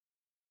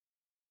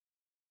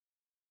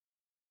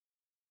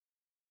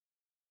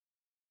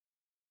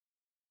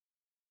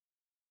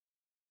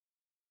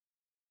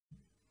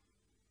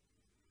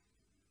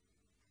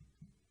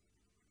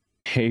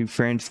Hey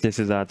friends, this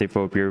is Atif.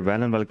 Hope you're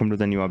well and welcome to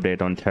the new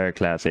update on Terra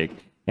Classic.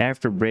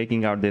 After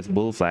breaking out this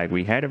bull flag,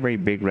 we had a very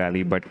big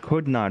rally but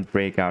could not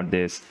break out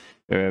this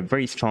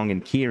very strong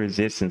and key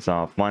resistance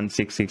of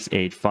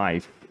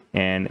 16685.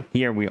 And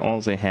here we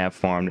also have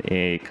formed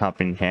a cup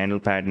and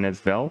handle pattern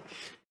as well.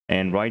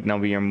 And right now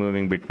we are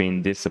moving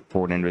between this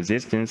support and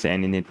resistance,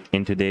 and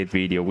in today's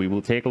video we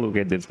will take a look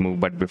at this move.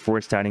 But before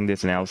starting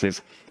this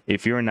analysis,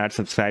 if you're not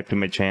subscribed to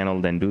my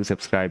channel, then do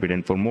subscribe it.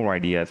 And for more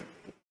ideas,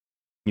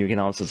 you can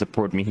also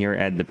support me here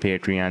at the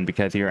Patreon,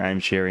 because here I'm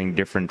sharing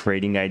different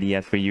trading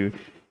ideas for you,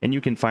 and you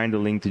can find the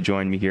link to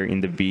join me here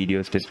in the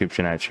video's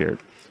description I've shared.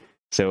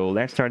 So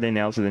let's start the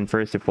analysis. And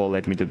first of all,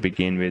 let me to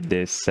begin with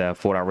this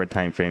 4-hour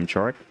time frame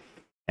chart.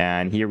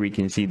 And here we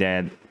can see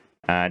that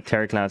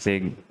Terra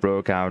Classic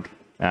broke out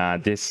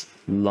this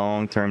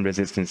long-term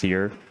resistance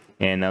here,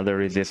 and another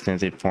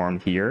resistance it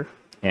formed here.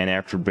 And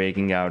after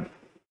breaking out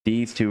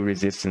these two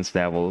resistance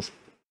levels,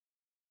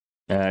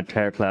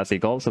 Terra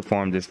Classic also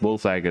formed this bull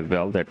flag as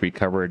well that we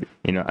covered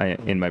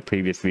in my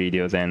previous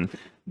videos and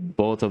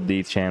both of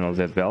these channels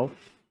as well.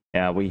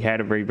 We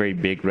had a very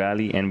big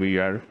rally, and we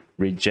are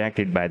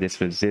rejected by this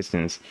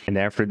resistance. And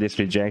after this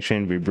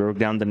rejection, we broke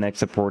down the next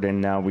support, and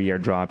now we are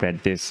dropped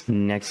at this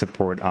next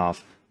support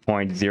of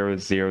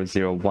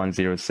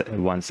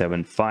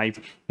 0.00010175.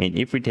 And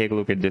if we take a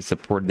look at this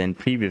support, then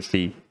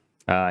previously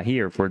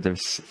here for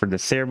the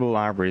several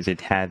hours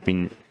it had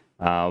been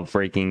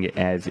breaking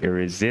as a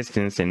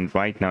resistance, and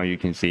right now you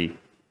can see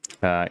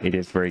it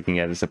is breaking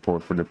as a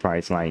support for the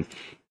price line.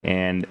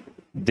 And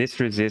this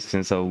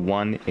resistance of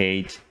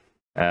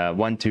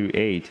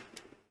 128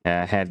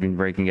 has been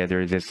breaking as a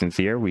resistance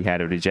here. We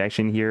had a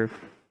rejection here,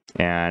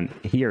 and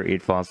here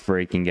it was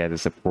breaking as a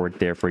support.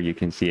 Therefore you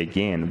can see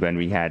again, when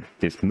we had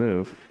this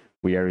move,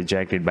 we are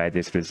rejected by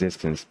this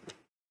resistance.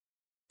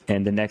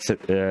 And the next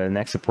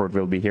support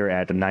will be here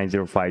at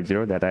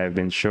 9050 that I have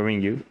been showing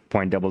you,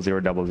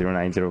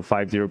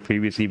 0.00009050.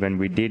 Previously, when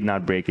we did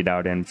not break it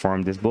out and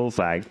form this bull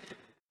flag,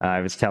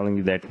 I was telling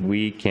you that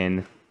we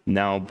can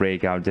now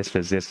break out this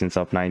resistance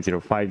of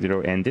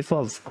 9050, and this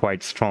was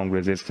quite strong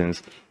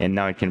resistance, and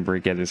now it can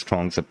break as a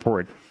strong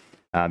support,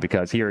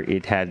 because here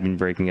it has been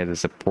breaking as a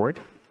support,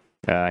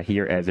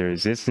 here as a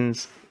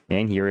resistance,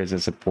 and here as a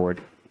support,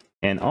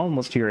 and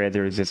almost here as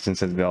a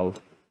resistance as well.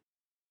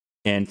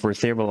 And for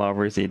several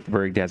hours it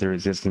worked as a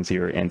resistance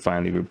here, and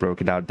finally we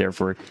broke it out.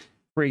 Therefore,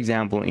 for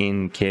example,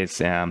 in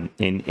case in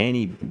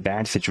any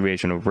bad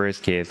situation or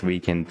worst case, we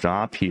can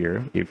drop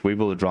here. If we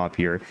will drop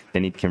here,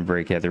 then it can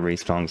break as a very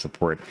strong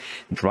support.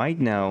 Right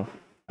now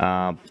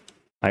I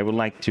would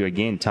like to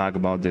again talk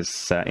about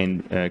this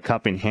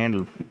cup and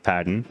handle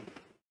pattern.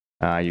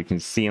 You can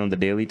see on the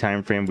daily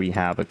time frame we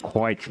have a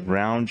quite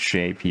round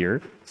shape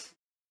here,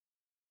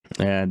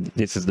 and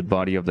this is the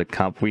body of the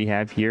cup we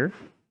have here.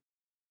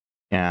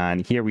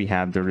 And here we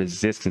have the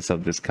resistance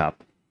of this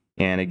cup.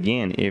 And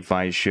again, if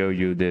I show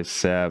you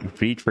this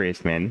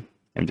retracement,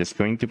 I'm just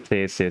going to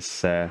place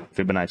this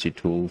Fibonacci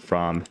tool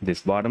from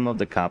this bottom of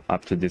the cup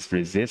up to this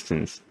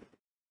resistance.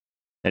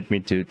 Let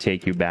me to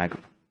take you back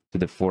to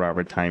the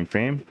 4-hour time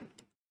frame.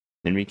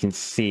 Then we can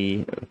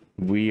see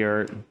we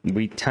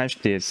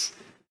touched this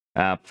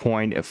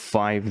 0.50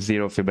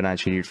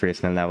 Fibonacci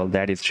retracement level.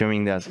 That is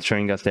showing us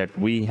that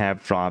we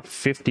have dropped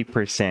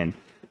 50%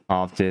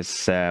 of this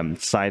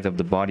size of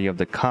the body of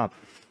the cup,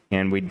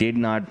 and we did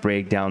not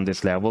break down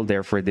this level.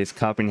 Therefore this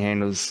cup and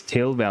handle is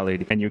still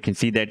valid, and you can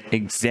see that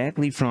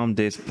exactly from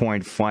this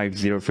 0.50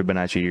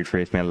 Fibonacci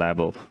retracement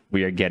level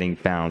we are getting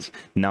bounced.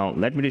 Now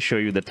let me just show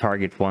you the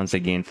target once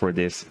again for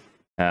this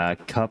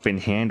cup and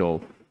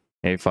handle.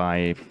 If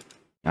I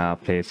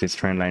place this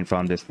trend line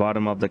from this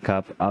bottom of the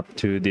cup up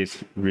to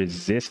this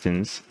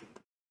resistance,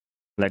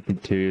 let me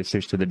to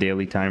switch to the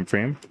daily time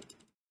frame,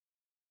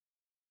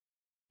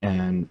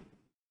 and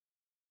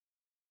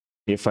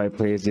if I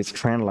place this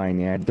trend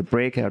line at the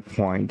breakout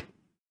point,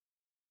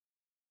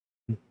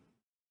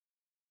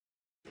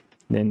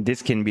 then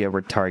this can be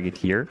our target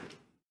here.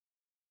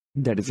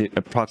 That is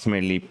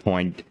approximately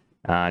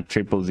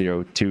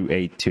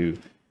 0.000282.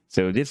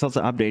 So this was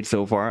the update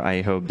so far.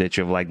 I hope that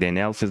you've liked the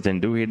analysis. Then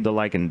do hit the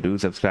like and do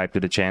subscribe to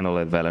the channel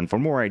as well. And for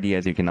more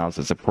ideas, you can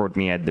also support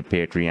me at the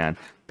Patreon,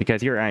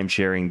 because here I'm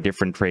sharing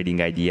different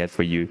trading ideas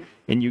for you,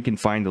 and you can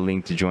find the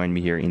link to join me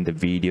here in the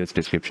video's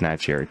description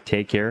I've shared.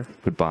 Take care.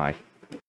 Goodbye.